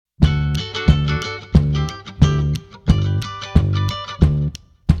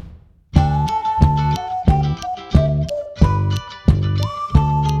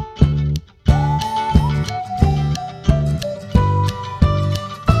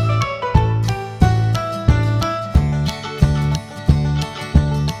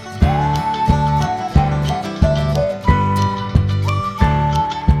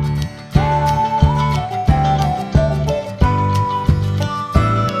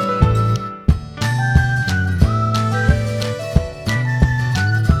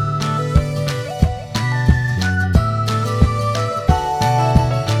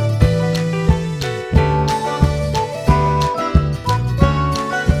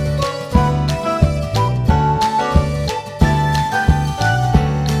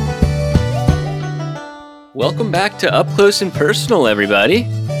Welcome back to Up Close and Personal, everybody.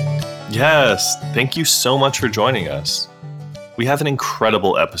 Yes, thank you so much for joining us. We have an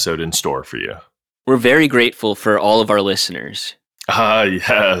incredible episode in store for you. We're very grateful for all of our listeners. Ah,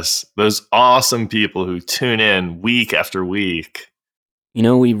 yes, those awesome people who tune in week after week. You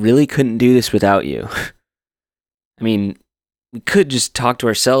know, we really couldn't do this without you. I mean, we could just talk to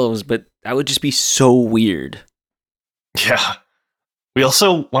ourselves, but that would just be so weird. Yeah. We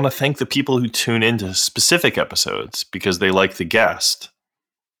also want to thank the people who tune into specific episodes because they like the guest.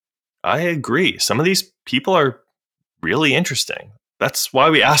 I agree. Some of these people are really interesting. That's why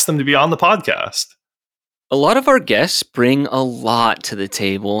we asked them to be on the podcast. A lot of our guests bring a lot to the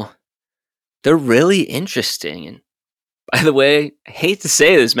table. They're really interesting. And by the way, I hate to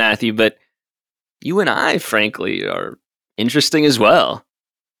say this, Matthew, but you and I, frankly, are interesting as well.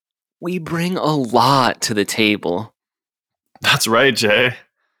 We bring a lot to the table. That's right, Jay.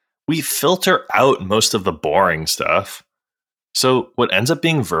 We filter out most of the boring stuff. So what ends up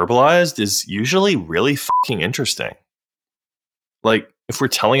being verbalized is usually really fucking interesting. Like, if we're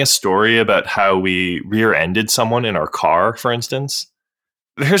telling a story about how we rear-ended someone in our car, for instance,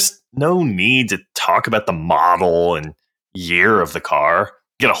 there's no need to talk about the model and year of the car,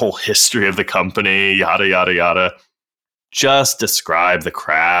 get a whole history of the company, yada, yada, yada. Just describe the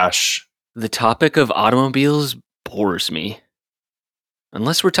crash. The topic of automobiles bores me.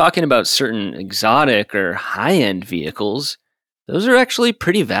 Unless we're talking about certain exotic or high-end vehicles, those are actually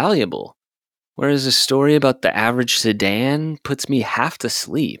pretty valuable. Whereas a story about the average sedan puts me half to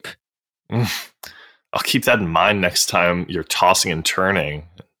sleep. I'll keep that in mind next time you're tossing and turning.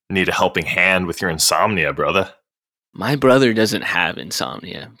 Need a helping hand with your insomnia, brother. My brother doesn't have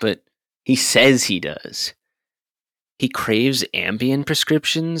insomnia, but he says he does. He craves Ambien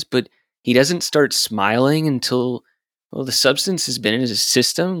prescriptions, but he doesn't start smiling until, well, the substance has been in his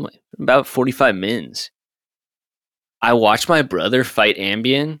system about 45 mins. I watch my brother fight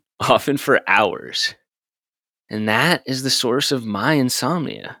Ambien, often for hours. And that is the source of my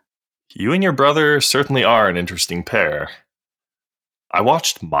insomnia. You and your brother certainly are an interesting pair. I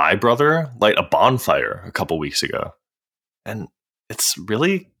watched my brother light a bonfire a couple weeks ago, and it's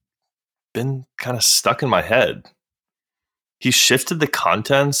really been kind of stuck in my head. He shifted the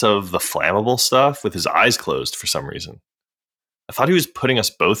contents of the flammable stuff with his eyes closed for some reason. I thought he was putting us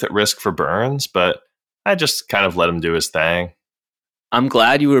both at risk for burns, but I just kind of let him do his thing. I'm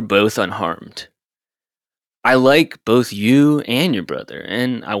glad you were both unharmed. I like both you and your brother,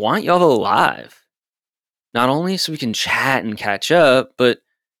 and I want y'all alive. Not only so we can chat and catch up, but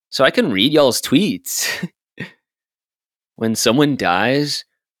so I can read y'all's tweets. When someone dies,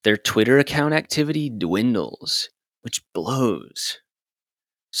 their Twitter account activity dwindles, which blows.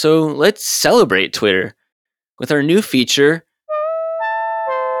 So let's celebrate Twitter with our new feature,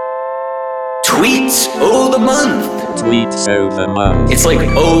 Tweets O' the Month. Tweets O' the Month. It's like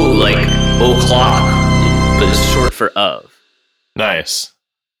o'clock, but it's short for of. Nice.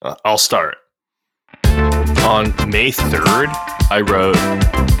 I'll start. On May 3rd, I wrote,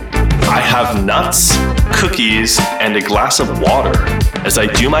 I have nuts, cookies, and a glass of water as I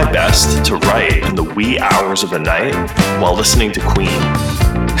do my best to write in the wee hours of the night while listening to Queen.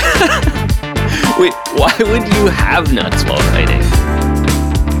 Wait, why would you have nuts while writing?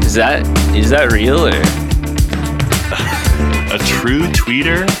 Is that real or? A true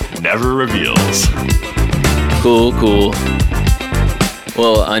tweeter never reveals. Cool.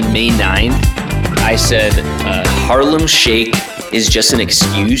 Well, on May 9th, I said, Harlem Shake is just an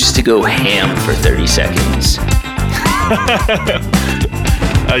excuse to go ham for 30 seconds.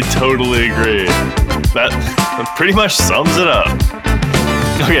 I totally agree. That pretty much sums it up.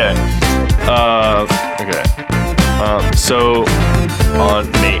 Okay. So on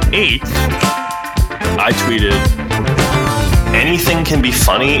May 8th, I tweeted, anything can be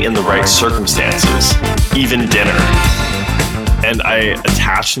funny in the right circumstances, even dinner. And I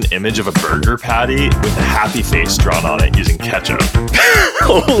attached an image of a burger patty with a happy face drawn on it using ketchup.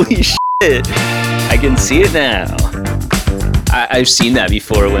 Holy shit. I can see it now. I've seen that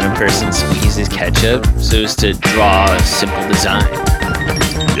before when a person squeezes ketchup so as to draw a simple design.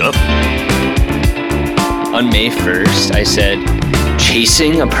 Yup. On May 1st, I said,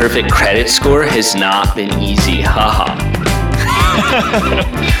 chasing a perfect credit score has not been easy, haha.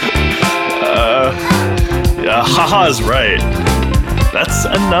 Yeah, haha is right. That's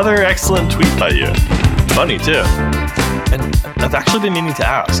another excellent tweet by you. Funny too. And I've actually been meaning to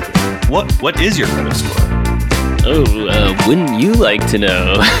ask, what is your credit score? Oh, wouldn't you like to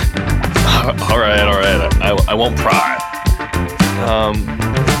know? All right. I won't pry.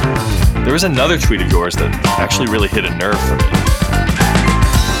 There was another tweet of yours that actually really hit a nerve for me.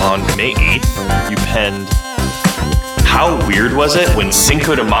 On May 8th, you penned, How weird was it when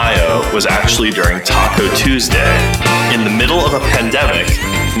Cinco de Mayo was actually during Taco Tuesday, in the middle of a pandemic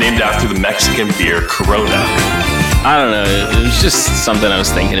named after the Mexican beer Corona? I don't know, it was just something I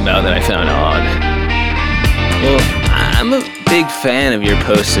was thinking about that I found odd. Well, I'm a big fan of your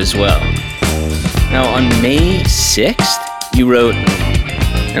posts as well. Now, on May 6th, you wrote,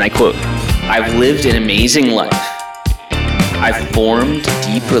 and I quote, "I've lived an amazing life. I've formed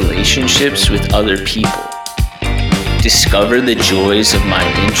deep relationships with other people, discovered the joys of my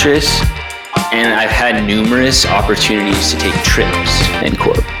interests, and I've had numerous opportunities to take trips," end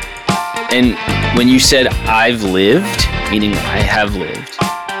quote. And when you said "I've lived," meaning I have lived,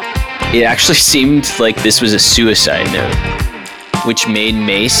 it actually seemed like this was a suicide note, which made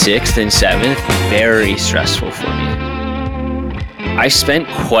May 6th and 7th very stressful for me. I spent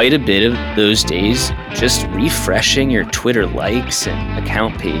quite a bit of those days just refreshing your Twitter likes and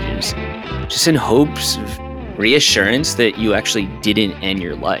account pages, just in hopes of reassurance that you actually didn't end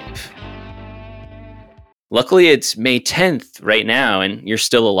your life. Luckily, it's May 10th right now, and you're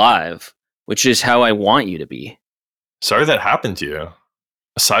still alive, which is how I want you to be. Sorry that happened to you.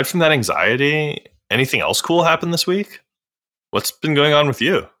 Aside from that anxiety, anything else cool happened this week? What's been going on with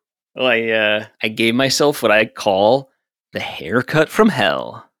you? Well, I gave myself what I call the haircut from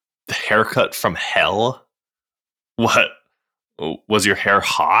hell. The haircut from hell? What? Was your hair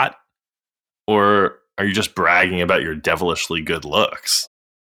hot? Or are you just bragging about your devilishly good looks?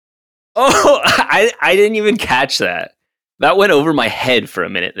 Oh, I didn't even catch that. That went over my head for a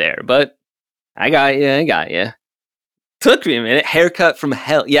minute there, but I got you. Took me a minute. Haircut from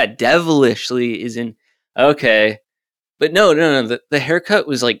hell. Yeah, devilishly isn't okay. But no. The haircut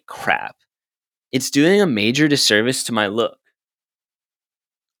was like crap. It's doing a major disservice to my look.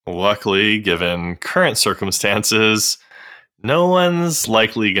 Luckily, given current circumstances, no one's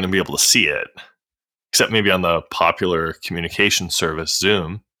likely going to be able to see it. Except maybe on the popular communication service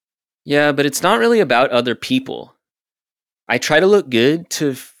Zoom. Yeah, but it's not really about other people. I try to look good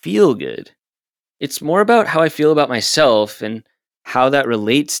to feel good. It's more about how I feel about myself and how that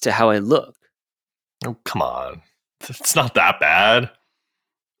relates to how I look. Oh, come on. It's not that bad.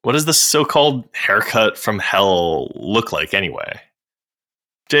 What does this so-called haircut from hell look like anyway?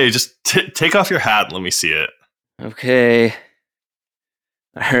 Jay, just take off your hat and let me see it. Okay.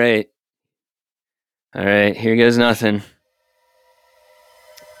 All right, here goes nothing.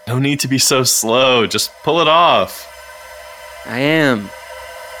 No need to be so slow. Just pull it off. I am.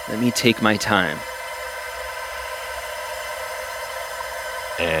 Let me take my time.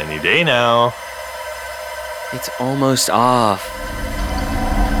 Any day now. It's almost off.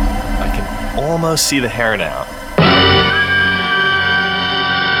 I can almost see the hair now.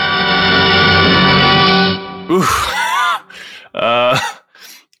 Ooh.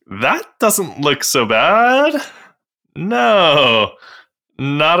 That doesn't look so bad. No,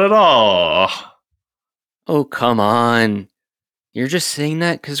 not at all. Oh, come on. You're just saying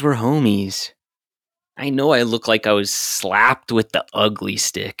that because we're homies. I know I look like I was slapped with the ugly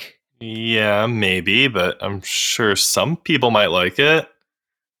stick. Yeah, maybe, but I'm sure some people might like it.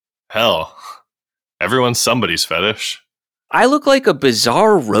 Hell, everyone's somebody's fetish. I look like a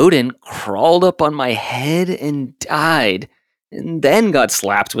bizarre rodent crawled up on my head and died, and then got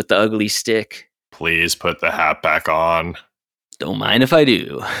slapped with the ugly stick. Please put the hat back on. Don't mind if I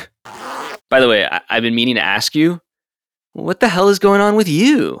do. By the way, I've been meaning to ask you, what the hell is going on with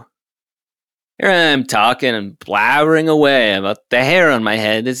you? Here I am talking and blabbering away about the hair on my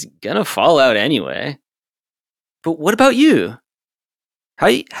head that's gonna fall out anyway. But what about you? How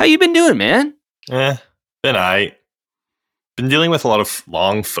you been doing, man? Been aight. Been dealing with a lot of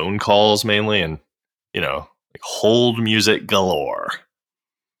long phone calls mainly, and, like hold music galore.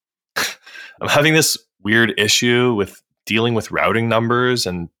 I'm having this weird issue with dealing with routing numbers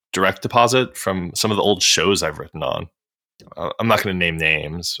and direct deposit from some of the old shows I've written on. I'm not going to name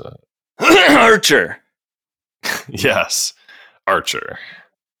names. Archer. Yes, Archer.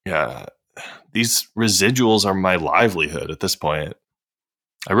 Yeah, these residuals are my livelihood at this point.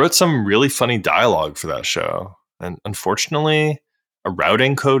 I wrote some really funny dialogue for that show, and unfortunately, a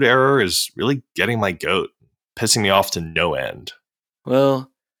routing code error is really getting my goat, pissing me off to no end.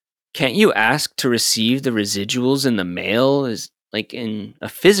 Well, can't you ask to receive the residuals in the mail as like in a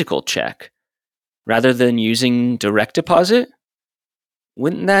physical check, rather than using direct deposit?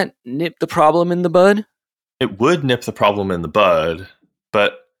 Wouldn't that nip the problem in the bud? It would nip the problem in the bud,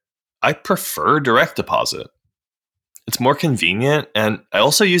 but I prefer direct deposit. It's more convenient, and I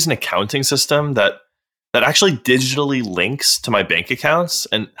also use an accounting system that actually digitally links to my bank accounts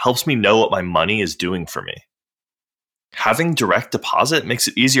and helps me know what my money is doing for me. Having direct deposit makes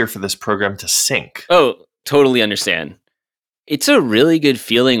it easier for this program to sync. Oh, totally understand. It's a really good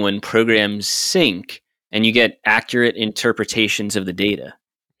feeling when programs sync and you get accurate interpretations of the data.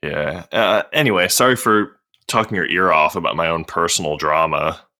 Yeah. Anyway, sorry for talking your ear off about my own personal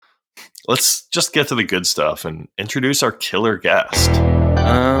drama. Let's just get to the good stuff and introduce our killer guest.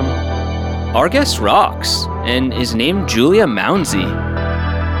 Our guest rocks and is named Julia Mounsey.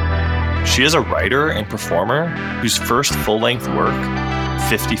 She is a writer and performer whose first full-length work,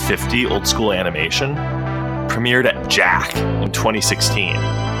 50/50 Old School Animation, premiered at Jack in 2016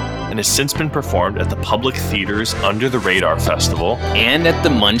 and has since been performed at the Public Theater's Under the Radar Festival and at the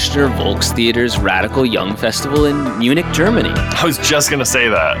Munster Volkstheater's Radical Young Festival in Munich, Germany. I was just going to say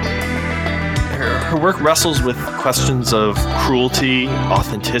that. Her work wrestles with questions of cruelty,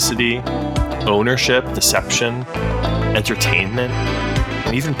 authenticity, ownership, deception, entertainment,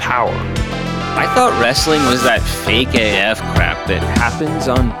 and even power. I thought wrestling was that fake AF crap that happens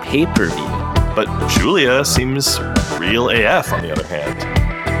on pay-per-view. But Julia seems real AF on the other hand.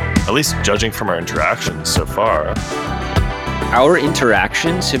 At least judging from our interactions so far. Our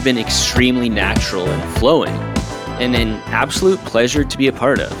interactions have been extremely natural and flowing, and an absolute pleasure to be a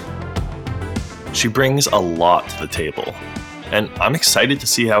part of. She brings a lot to the table, and I'm excited to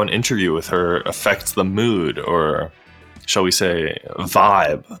see how an interview with her affects the mood, or shall we say,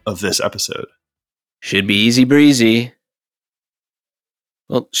 vibe of this episode. Should be easy breezy.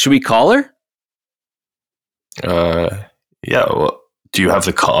 Well, should we call her? Yeah, well, do you have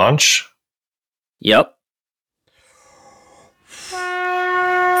the conch? Yep.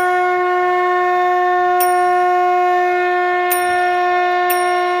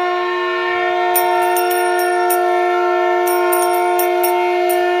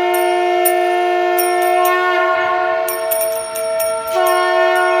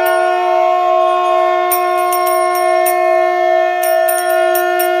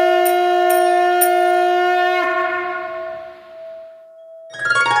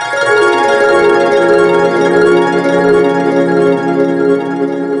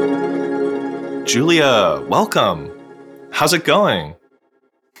 Julia, welcome. How's it going?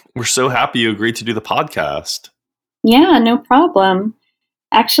 We're so happy you agreed to do the podcast. Yeah, no problem.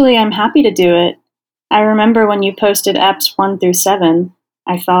 Actually, I'm happy to do it. I remember when you posted EPs 1 through 7,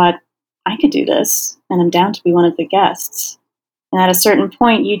 I thought, I could do this, and I'm down to be one of the guests. And at a certain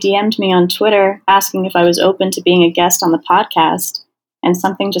point, you DM'd me on Twitter asking if I was open to being a guest on the podcast, and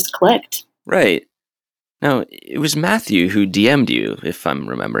something just clicked. Right. No, it was Matthew who DM'd you, if I'm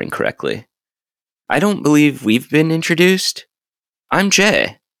remembering correctly. I don't believe we've been introduced. I'm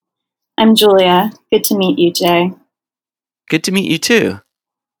Jay. I'm Julia. Good to meet you, Jay. Good to meet you too.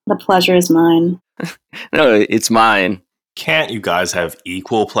 The pleasure is mine. No, it's mine. Can't you guys have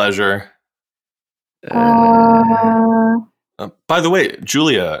equal pleasure? Oh, By the way,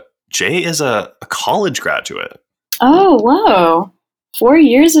 Julia, Jay is a college graduate. whoa. 4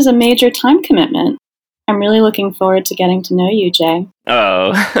 years is a major time commitment. I'm really looking forward to getting to know you, Jay.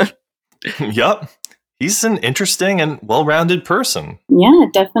 Oh. Yup. He's an interesting and well-rounded person. Yeah,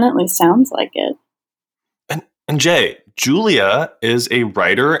 it definitely sounds like it. And Jay, Julia is a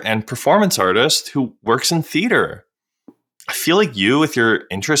writer and performance artist who works in theater. I feel like you, with your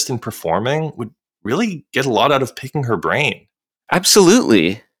interest in performing, would really get a lot out of picking her brain.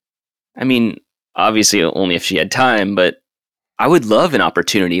 Absolutely. I mean, obviously only if she had time, but I would love an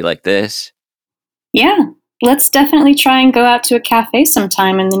opportunity like this. Yeah, let's definitely try and go out to a cafe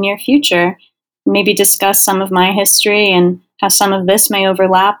sometime in the near future. Maybe discuss some of my history and how some of this may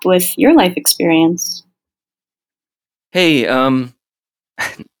overlap with your life experience. Hey,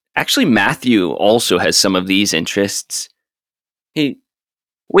 actually Matthew also has some of these interests. Hey,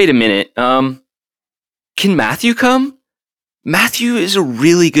 wait a minute. Can Matthew come? Matthew is a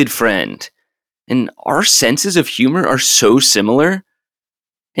really good friend, and our senses of humor are so similar.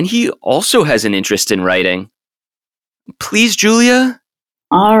 And he also has an interest in writing. Please, Julia?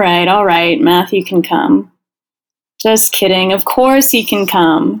 All right, Matthew can come. Just kidding, of course he can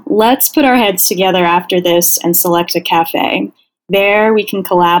come. Let's put our heads together after this and select a cafe. There we can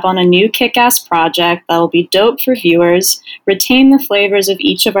collab on a new kick-ass project that'll be dope for viewers, retain the flavors of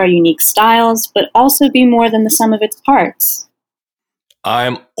each of our unique styles, but also be more than the sum of its parts.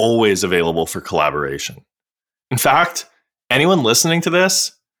 I'm always available for collaboration. In fact, anyone listening to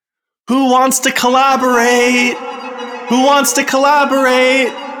this, who wants to collaborate? Who wants to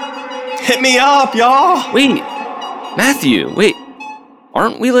collaborate? Hit me up, y'all. Wait, Matthew,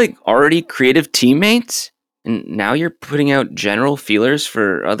 aren't we already creative teammates? And now you're putting out general feelers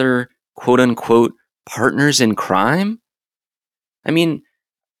for other quote-unquote partners in crime? I mean,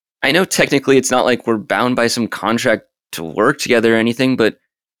 I know technically it's not like we're bound by some contract to work together or anything, but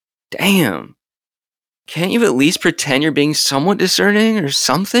damn. Can't you at least pretend you're being somewhat discerning or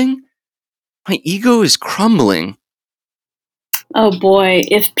something? My ego is crumbling. Oh boy,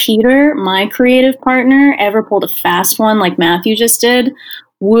 if Peter, my creative partner, ever pulled a fast one like Matthew just did,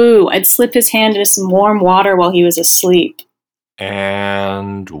 woo, I'd slip his hand into some warm water while he was asleep.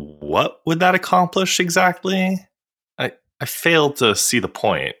 And what would that accomplish exactly? I failed to see the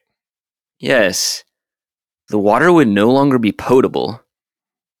point. Yes, the water would no longer be potable.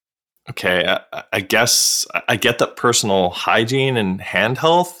 Okay, I guess I get that personal hygiene and hand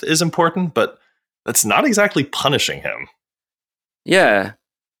health is important, but that's not exactly punishing him. Yeah,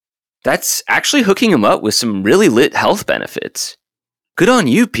 that's actually hooking him up with some really lit health benefits. Good on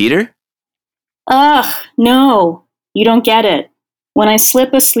you, Peter. Ugh, no, you don't get it. When I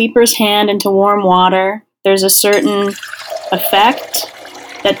slip a sleeper's hand into warm water, there's a certain effect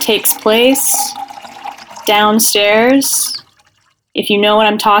that takes place downstairs, if you know what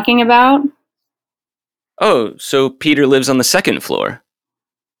I'm talking about. Oh, so Peter lives on the second floor.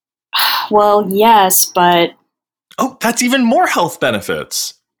 Well, yes, but Oh, that's even more health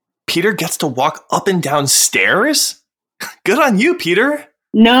benefits. Peter gets to walk up and down stairs? Good on you, Peter.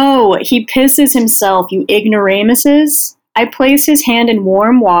 no, he pisses himself, you ignoramuses. I place his hand in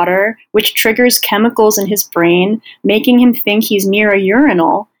warm water, which triggers chemicals in his brain, making him think he's near a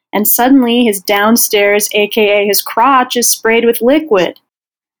urinal, and suddenly his downstairs, aka his crotch, is sprayed with liquid.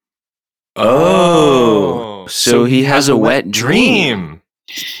 Oh, so he has a wet dream.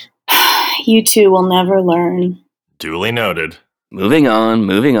 You two will never learn. Duly noted. Moving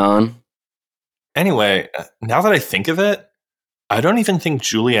on. Anyway, now that I think of it, I don't even think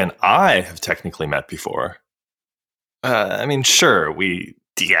Julia and I have technically met before. I mean, sure, we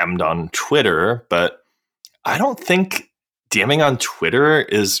DM'd on Twitter, but I don't think DMing on Twitter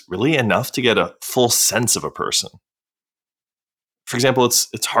is really enough to get a full sense of a person. For example,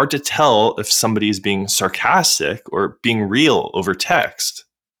 it's hard to tell if somebody is being sarcastic or being real over text.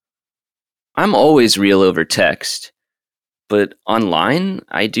 I'm always real over text, but online,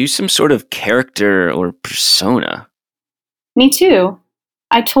 I do some sort of character or persona. Me too.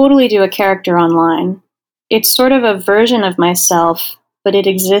 I totally do a character online. It's sort of a version of myself, but it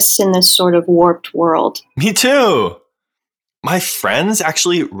exists in this sort of warped world. Me too! My friends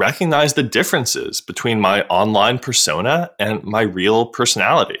actually recognize the differences between my online persona and my real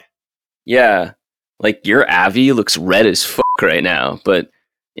personality. Yeah, like your Avi looks red as fuck right now, but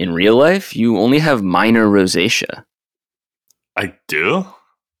in real life, you only have minor rosacea. I do?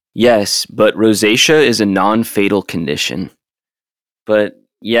 Yes, but rosacea is a non-fatal condition. But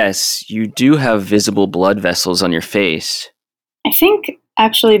yes, you do have visible blood vessels on your face. I think,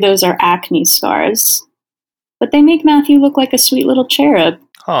 actually, those are acne scars. But they make Matthew look like a sweet little cherub.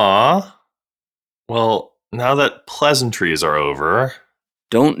 Aw. Well, now that pleasantries are over...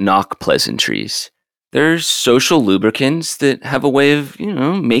 Don't knock pleasantries. There's social lubricants that have a way of,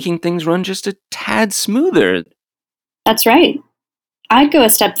 making things run just a tad smoother. That's right. I'd go a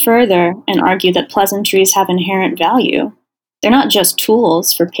step further and argue that pleasantries have inherent value. They're not just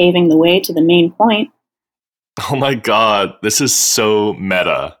tools for paving the way to the main point. Oh my god, this is so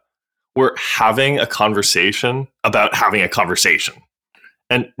meta. We're having a conversation about having a conversation.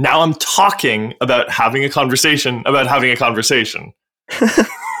 And now I'm talking about having a conversation about having a conversation.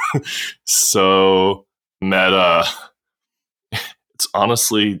 So meta. It's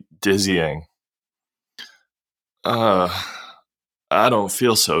honestly dizzying. I don't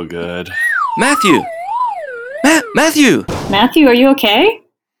feel so good. Matthew! Matthew! Matthew, are you okay?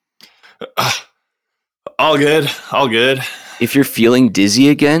 All good. If you're feeling dizzy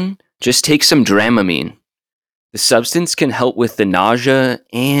again, just take some Dramamine. The substance can help with the nausea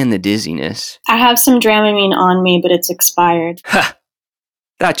and the dizziness. I have some Dramamine on me, but it's expired. Ha!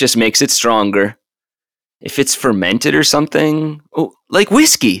 That just makes it stronger. If it's fermented or something, like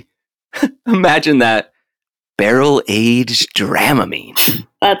whiskey. Imagine that. Barrel-aged Dramamine.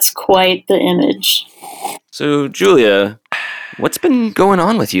 That's quite the image. So, Julia, what's been going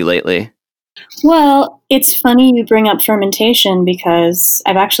on with you lately? Well, it's funny you bring up fermentation because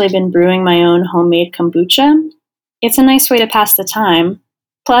I've actually been brewing my own homemade kombucha. It's a nice way to pass the time.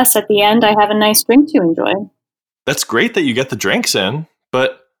 Plus, at the end, I have a nice drink to enjoy. That's great that you get the drinks in,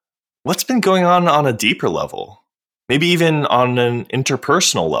 but what's been going on a deeper level? Maybe even on an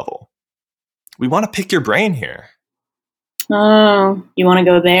interpersonal level? We want to pick your brain here. Oh, you want to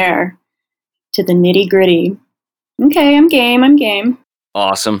go there? To the nitty-gritty. Okay, I'm game.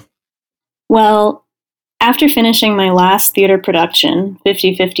 Awesome. Well, after finishing my last theater production,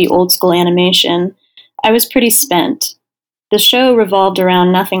 50/50 old school animation, I was pretty spent. The show revolved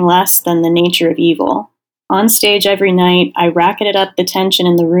around nothing less than the nature of evil. On stage every night, I racketed up the tension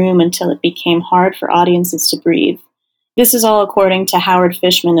in the room until it became hard for audiences to breathe. This is all according to Howard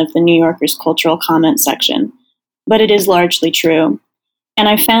Fishman of the New Yorker's cultural comment section, but it is largely true. And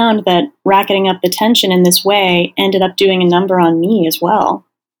I found that racketing up the tension in this way ended up doing a number on me as well.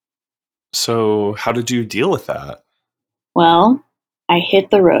 So, how did you deal with that? Well, I hit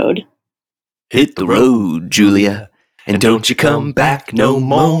the road. Hit the road, Julia, and don't you come back no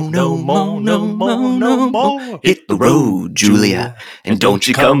more, no more, no more, no more. Hit the road, Julia, and don't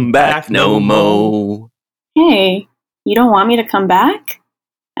you come back no more. Hey, you don't want me to come back?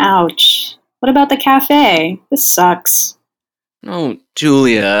 Ouch. What about the cafe? This sucks. Oh,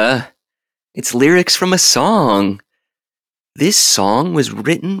 Julia, it's lyrics from a song. This song was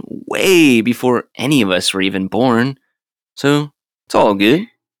written way before any of us were even born, so it's all good.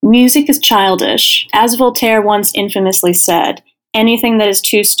 Music is childish. As Voltaire once infamously said, anything that is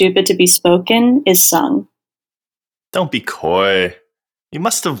too stupid to be spoken is sung. Don't be coy. You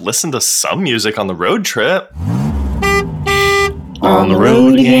must have listened to some music on the road trip. On the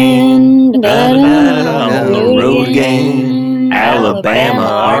road again, on the road again. Alabama,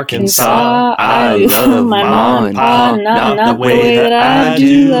 Arkansas, I love Mom and Pa, not the way that I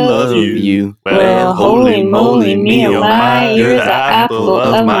do love you. Well, holy moly, me oh my, you're the apple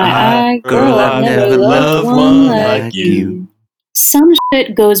of my eye. Girl, I've never loved one like you. Some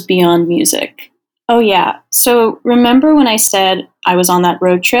shit goes beyond music. Oh yeah, so remember when I said I was on that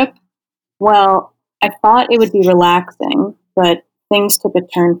road trip? Well, I thought it would be relaxing, but things took a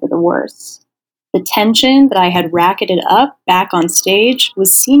turn for the worse. The tension that I had racketed up back on stage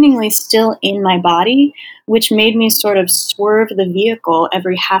was seemingly still in my body, which made me sort of swerve the vehicle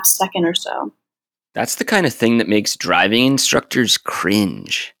every half second or so. That's the kind of thing that makes driving instructors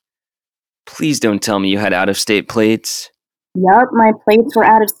cringe. Please don't tell me you had out-of-state plates. Yup, my plates were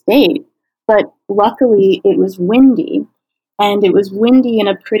out of state, but luckily it was windy, and it was windy in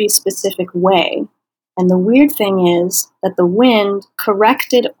a pretty specific way. And the weird thing is that the wind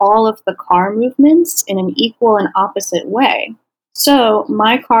corrected all of the car movements in an equal and opposite way. So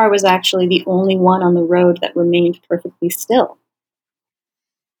my car was actually the only one on the road that remained perfectly still.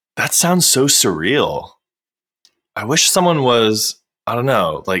 That sounds so surreal. I wish someone was, I don't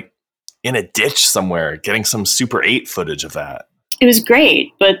know, like in a ditch somewhere getting some Super 8 footage of that. It was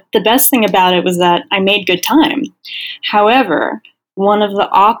great, but the best thing about it was that I made good time. However, one of the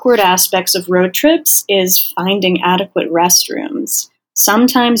awkward aspects of road trips is finding adequate restrooms.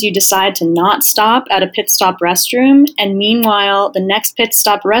 Sometimes you decide to not stop at a pit stop restroom, and meanwhile, the next pit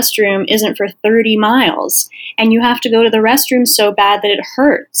stop restroom isn't for 30 miles, and you have to go to the restroom so bad that it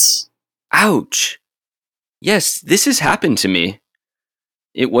hurts. Ouch. Yes, this has happened to me.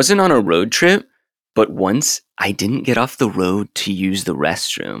 It wasn't on a road trip, but once I didn't get off the road to use the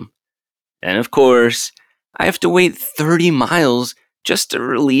restroom. And of course, I have to wait 30 miles just to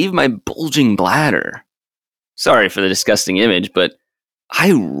relieve my bulging bladder. Sorry for the disgusting image, but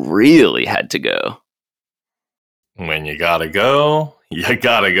I really had to go. When you gotta go, you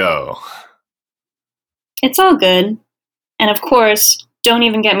gotta go. It's all good. And of course, don't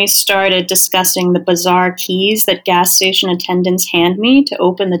even get me started discussing the bizarre keys that gas station attendants hand me to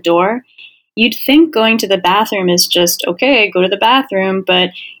open the door. You'd think going to the bathroom is just, okay, go to the bathroom,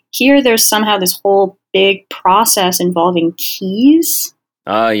 but here there's somehow this whole big process involving keys.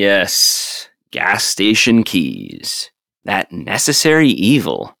 Ah, yes. Gas station keys. That necessary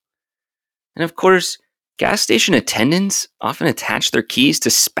evil. And of course, gas station attendants often attach their keys to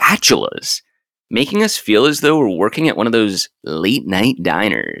spatulas, making us feel as though we're working at one of those late-night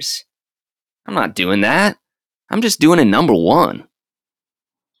diners. I'm not doing that. I'm just doing a number one.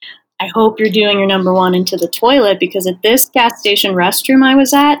 I hope you're doing your number one into the toilet, because at this gas station restroom I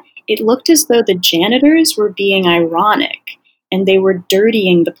was at, it looked as though the janitors were being ironic, and they were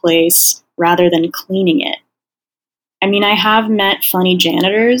dirtying the place rather than cleaning it. I mean, I have met funny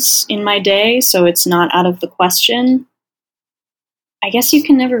janitors in my day, so it's not out of the question. I guess you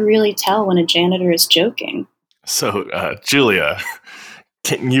can never really tell when a janitor is joking. So, Julia,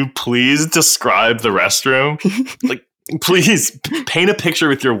 can you please describe the restroom? Like, please paint a picture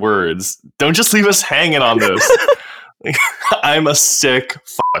with your words. Don't just leave us hanging on this. I'm a sick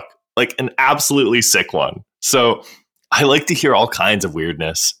fuck, like an absolutely sick one. So I like to hear all kinds of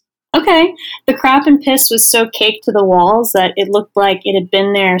weirdness. Okay, the crap and piss was so caked to the walls that it looked like it had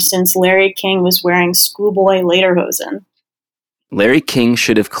been there since Larry King was wearing schoolboy lederhosen. Larry King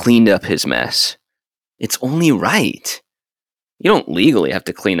should have cleaned up his mess. It's only right. You don't legally have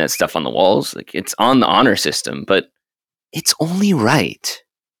to clean that stuff on the walls. Like, it's on the honor system, but it's only right.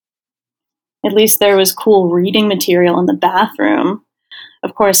 At least there was cool reading material in the bathroom.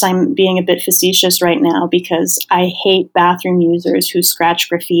 Of course, I'm being a bit facetious right now because I hate bathroom users who scratch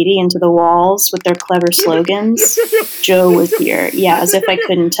graffiti into the walls with their clever slogans. Joe was here. Yeah, as if I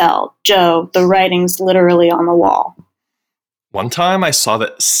couldn't tell. Joe, the writing's literally on the wall. One time I saw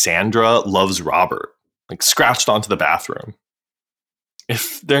that Sandra loves Robert, scratched onto the bathroom.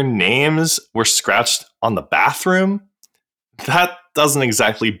 If their names were scratched on the bathroom, that doesn't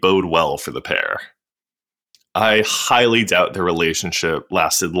exactly bode well for the pair. I highly doubt their relationship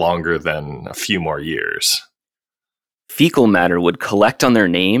lasted longer than a few more years. Fecal matter would collect on their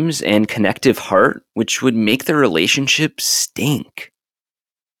names and connective heart, which would make their relationship stink.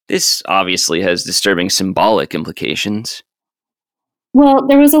 This obviously has disturbing symbolic implications. Well,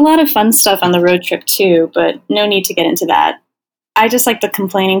 there was a lot of fun stuff on the road trip too, but no need to get into that. I just like the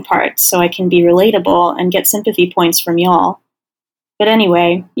complaining parts so I can be relatable and get sympathy points from y'all. But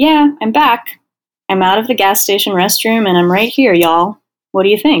anyway, yeah, I'm back. I'm out of the gas station restroom and I'm right here, y'all. What do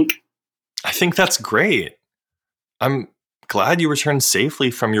you think? I think that's great. I'm glad you returned safely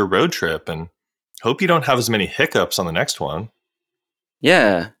from your road trip and hope you don't have as many hiccups on the next one.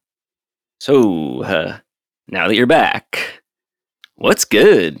 Yeah. So, now that you're back, what's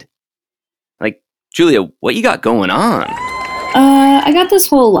good? Julia, what you got going on? I got this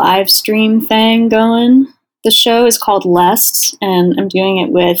whole live stream thing going. The show is called Lest, and I'm doing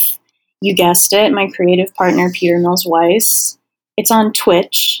it with, you guessed it, my creative partner, Peter Mills Weiss. It's on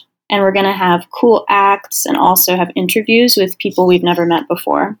Twitch, and we're going to have cool acts and also have interviews with people we've never met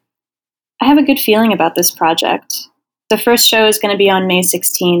before. I have a good feeling about this project. The first show is going to be on May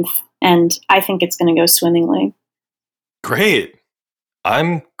 16th, and I think it's going to go swimmingly. Great.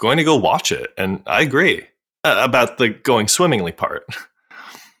 I'm going to go watch it, and I agree about the going swimmingly part.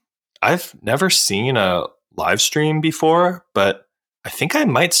 I've never seen a live stream before, but I think I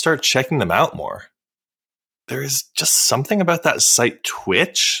might start checking them out more. There is just something about that site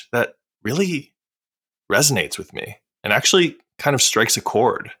Twitch that really resonates with me and actually kind of strikes a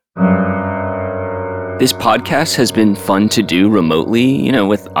chord. This podcast has been fun to do remotely,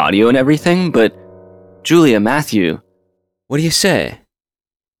 with audio and everything, but Julia, Matthew, what do you say?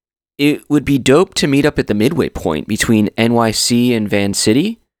 It would be dope to meet up at the midway point between NYC and Van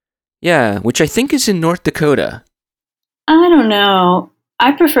City. Yeah, which I think is in North Dakota. I don't know.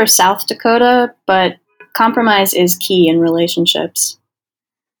 I prefer South Dakota, but compromise is key in relationships.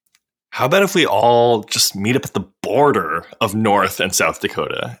 How about if we all just meet up at the border of North and South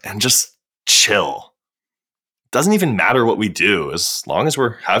Dakota and just chill? Doesn't even matter what we do, as long as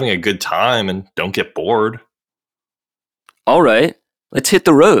we're having a good time and don't get bored. All right, let's hit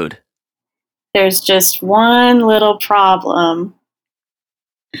the road. There's just one little problem.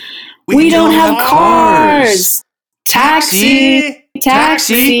 We don't have cars! Taxi!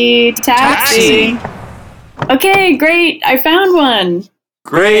 Taxi! Taxi! Okay, great. I found one.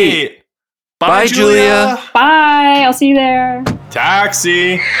 Great. Bye, Julia. Bye. I'll see you there.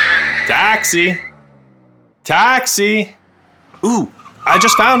 Taxi. Taxi. Taxi. Ooh, I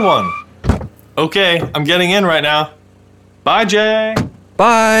just found one. Okay, I'm getting in right now. Bye, Jay.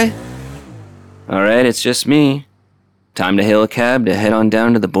 Bye. All right, it's just me. Time to hail a cab to head on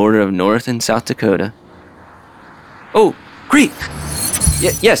down to the border of North and South Dakota. Oh, great.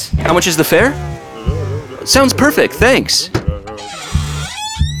 Yes, how much is the fare? Sounds perfect, thanks.